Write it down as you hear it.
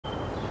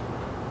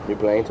You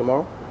playing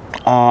tomorrow?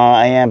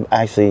 I'm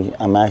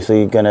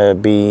actually gonna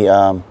be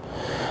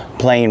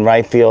playing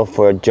right field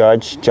for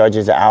Judge. Judge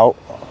is out.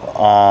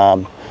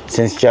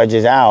 Since Judge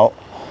is out,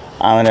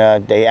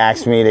 they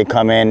asked me to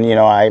come in. You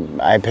know, I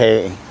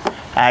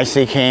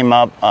actually came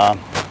up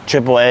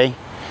AAA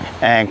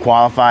and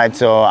qualified,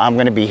 so I'm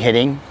gonna be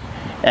hitting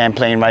and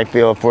playing right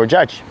field for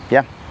Judge.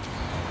 Yeah,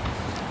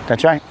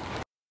 that's right.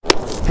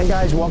 Hey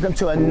guys, welcome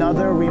to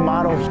another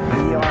remodel.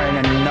 We are in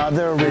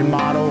another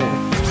remodel.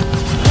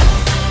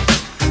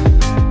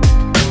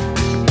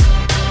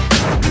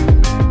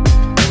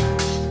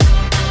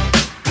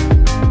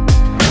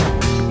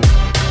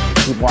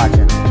 Keep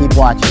watching, keep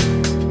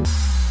watching.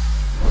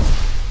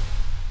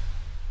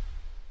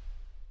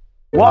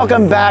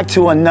 Welcome back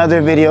to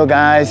another video,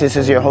 guys. This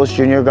is your host,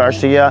 Junior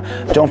Garcia.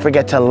 Don't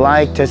forget to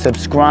like, to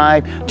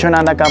subscribe, turn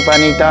on the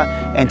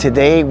campanita. And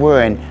today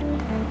we're in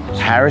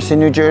Harrison,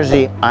 New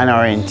Jersey on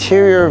our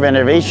interior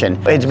renovation.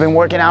 It's been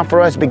working out for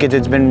us because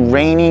it's been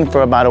raining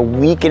for about a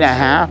week and a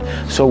half.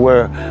 So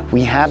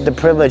we have the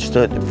privilege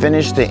to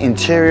finish the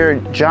interior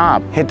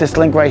job. Hit this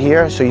link right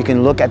here so you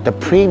can look at the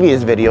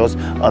previous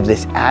videos of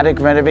this attic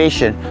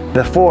renovation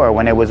before,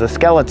 when it was a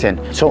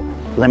skeleton. So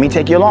let me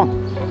take you along.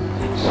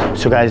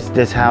 So guys,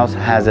 this house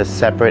has a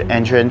separate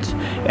entrance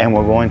and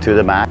we're going through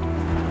the back.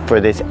 For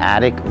this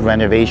attic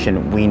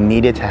renovation, we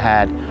needed to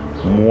have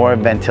more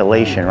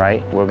ventilation,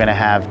 right? We're gonna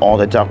have all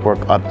the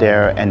ductwork up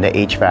there and the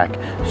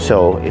HVAC.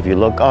 So if you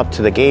look up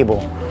to the gable,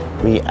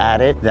 we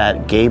added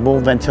that gable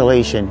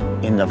ventilation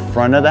in the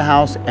front of the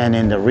house and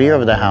in the rear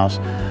of the house.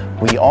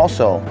 We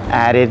also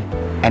added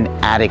an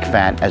attic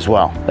fan as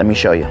well. Let me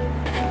show you.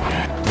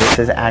 This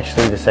is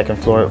actually the second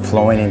floor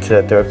flowing into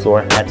the third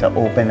floor. I had to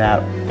open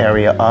that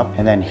area up.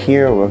 And then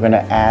here we're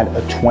gonna add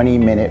a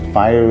 20-minute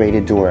fire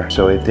rated door.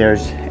 So if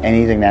there's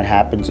anything that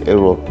happens, it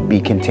will be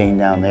contained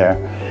down there.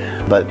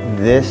 But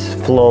this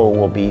flow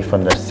will be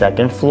from the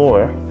second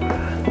floor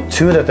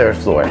to the third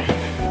floor.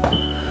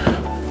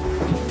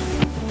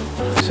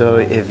 So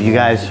if you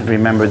guys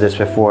remember this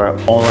before,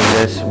 all of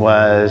this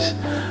was,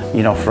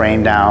 you know,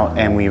 framed out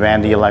and we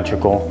ran the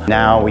electrical.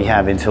 Now we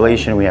have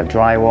insulation, we have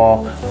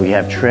drywall, we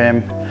have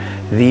trim.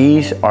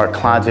 These are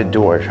closet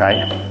doors,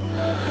 right?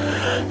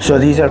 So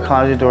these are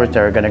closet doors that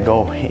are gonna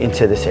go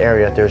into this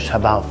area. There's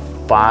about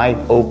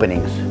 5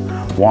 openings.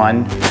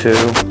 1, 2,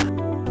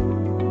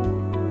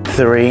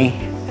 3,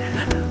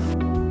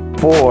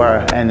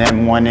 4, and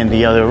then 1 in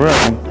the other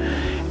room.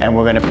 And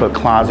we're gonna put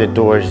closet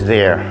doors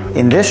there.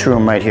 In this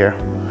room right here,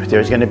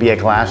 there's gonna be a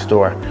glass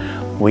door.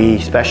 We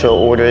special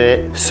ordered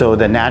it so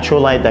the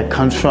natural light that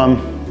comes from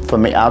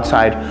the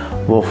outside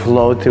will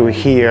flow through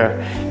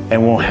here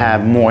and we'll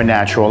have more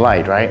natural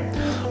light, right?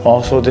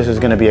 Also, this is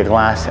gonna be a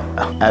glass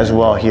as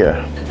well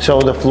here. So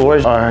the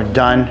floors are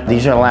done.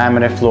 These are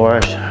laminate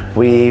floors.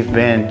 We've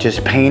been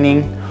just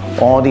painting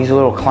all these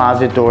little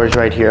closet doors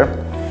right here,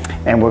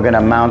 and we're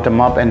gonna mount them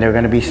up, and they're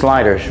gonna be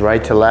sliders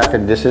right to left.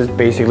 And this is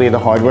basically the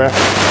hardware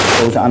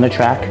that goes on the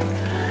track.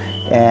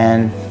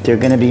 And they're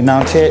gonna be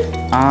mounted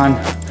on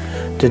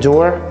the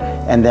door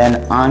and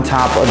then on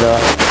top of the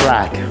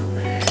rack.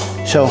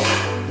 So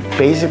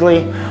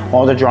basically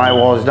all the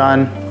drywall is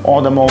done, all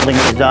the molding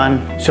is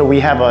done. So we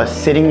have a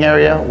sitting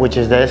area, which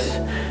is this.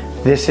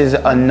 This is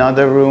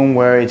another room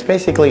where it's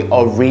basically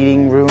a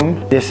reading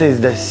room. This is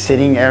the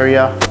sitting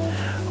area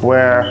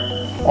where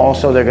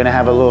also they're gonna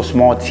have a little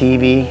small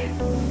TV.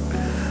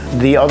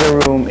 The other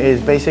room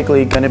is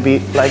basically gonna be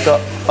like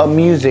a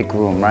music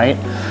room, right?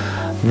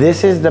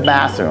 This is the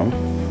bathroom.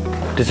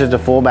 This is the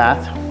full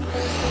bath.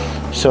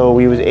 So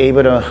we was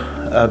able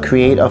to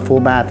create a full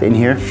bath in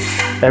here.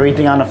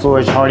 Everything on the floor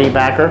is Hardy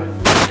Backer,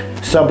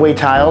 subway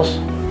tiles,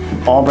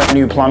 all brand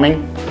new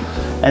plumbing.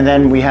 And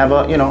then we have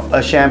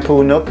a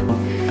shampoo nook,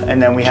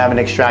 and then we have an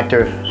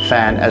extractor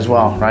fan as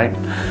well, right?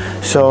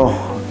 So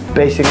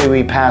basically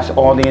we passed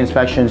all the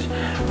inspections.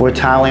 We're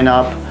tiling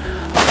up.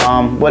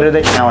 What are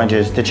the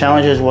challenges? The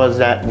challenges was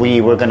that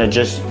we were gonna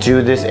just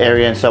do this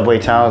area in subway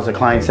tiles. The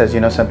client says, you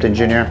know something,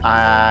 Junior,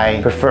 I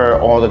prefer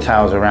all the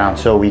tiles around.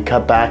 So we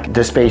cut back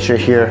the spacer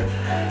here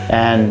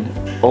and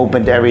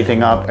opened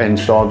everything up and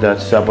installed the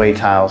subway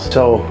tiles.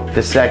 So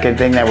the second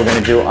thing that we're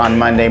gonna do on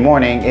Monday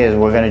morning is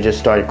we're gonna just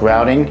start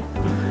grouting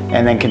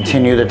and then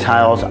continue the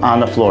tiles on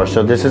the floor.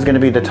 So this is gonna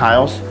be the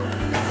tiles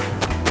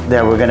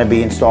that we're gonna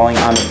be installing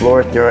on the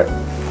floor. They're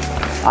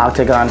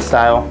octagon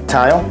style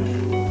tile,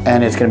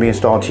 and it's gonna be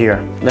installed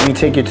here. Let me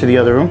take you to the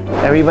other room.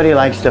 Everybody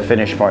likes the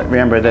finished part.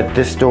 Remember that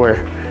this door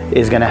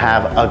is gonna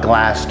have a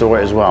glass door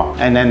as well.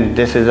 And then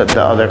this is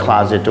the other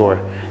closet door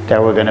that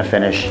we're gonna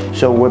finish.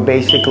 So we're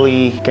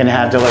basically gonna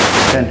have the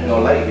electrician. No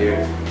light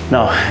here.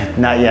 No,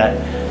 not yet.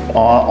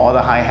 All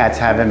the hi-hats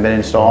haven't been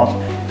installed.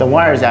 The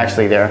wire is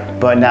actually there,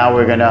 but now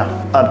we're gonna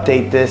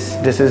update this.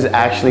 This is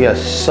actually a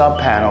sub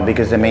panel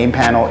because the main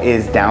panel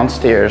is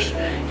downstairs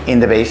in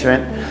the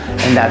basement,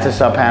 and that's a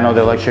sub panel.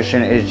 The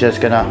electrician is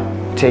just gonna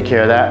take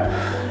care of that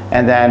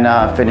and then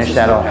finish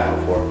that off.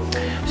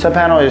 Sub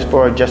panel is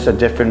for just a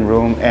different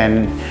room,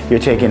 and you're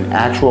taking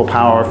actual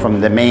power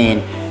from the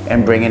main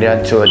and bringing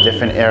it to a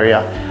different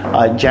area.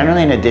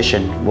 Generally an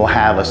addition will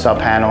have a sub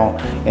panel.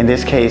 In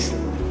this case,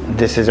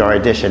 this is our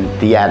addition,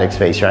 the attic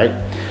space, right?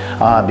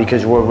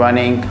 Because we're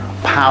running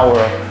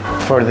power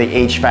for the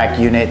HVAC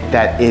unit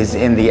that is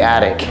in the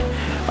attic.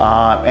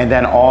 And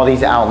then all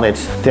these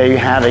outlets. There you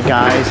have it,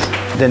 guys.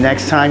 The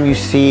next time you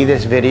see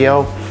this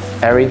video,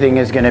 everything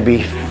is gonna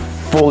be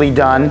fully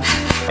done.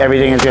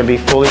 Everything is gonna be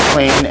fully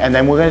clean, and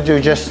then we're gonna do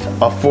just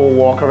a full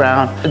walk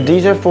around.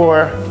 These are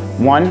for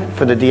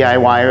the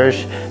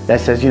DIYers that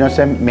says, you know,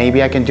 Sam,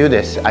 maybe I can do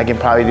this. I can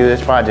probably do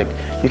this project.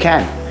 You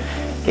can.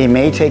 It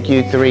may take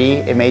you 3,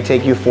 it may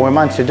take you 4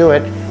 months to do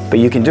it, but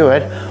you can do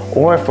it.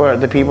 Or for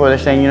the people that are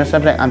saying, you know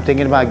something, I'm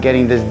thinking about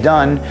getting this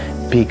done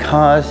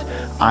because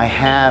I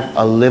have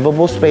a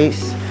livable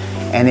space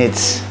and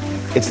it's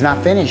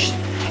not finished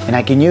and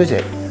I can use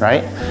it,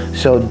 right?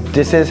 So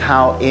this is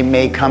how it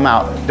may come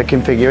out. The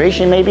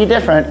configuration may be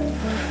different,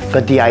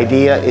 but the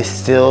idea is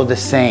still the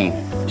same.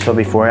 So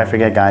before I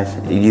forget, guys,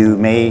 you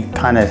may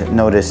kind of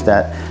notice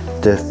that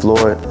the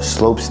floor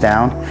slopes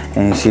down,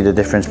 and you see the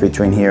difference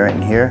between here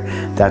and here.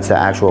 That's the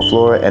actual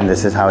floor, and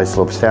this is how it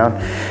slopes down,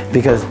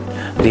 because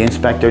the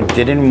inspector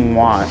didn't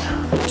want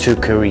to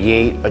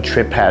create a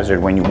trip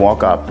hazard when you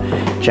walk up.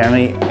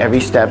 Generally,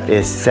 every step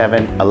is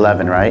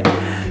 7-11, right?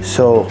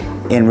 So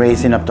in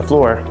raising up the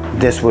floor,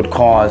 this would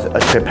cause a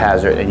trip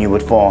hazard and you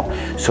would fall.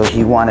 So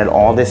he wanted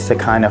all this to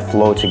kind of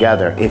flow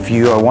together. If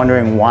you are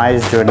wondering why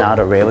is there not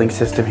a railing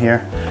system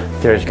here,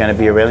 there's gonna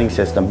be a railing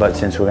system, but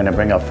since we're gonna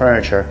bring up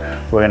furniture,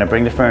 we're gonna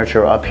bring the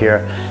furniture up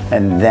here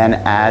and then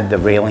add the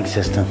railing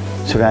system.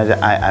 So guys,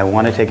 I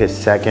wanna take a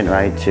second,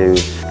 right, to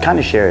kind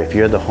of share, if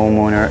you're the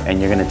homeowner and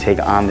you're gonna take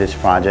on this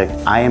project,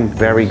 I am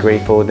very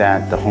grateful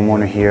that the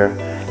homeowner here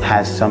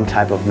has some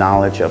type of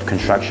knowledge of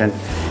construction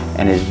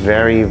and is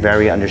very,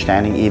 very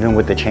understanding, even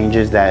with the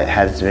changes that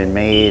has been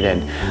made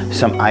and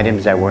some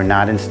items that were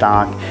not in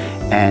stock.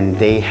 And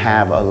they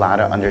have a lot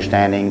of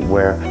understanding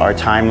where our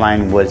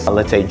timeline was,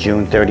 let's say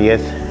June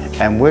 30th,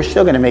 and we're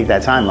still gonna make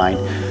that timeline,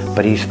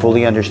 but he's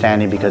fully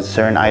understanding because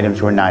certain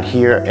items were not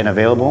here and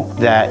available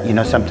that, you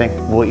know something,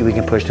 we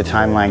can push the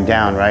timeline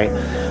down, right?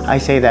 I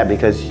say that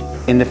because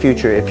in the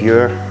future, if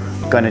you're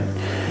gonna,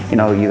 you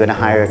know, you're gonna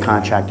hire a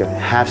contractor,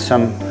 have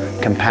some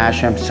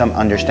compassion, some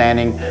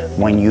understanding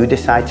when you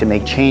decide to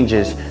make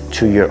changes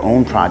to your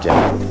own project.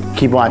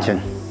 Keep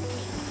watching.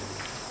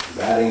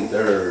 Batting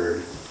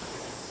third.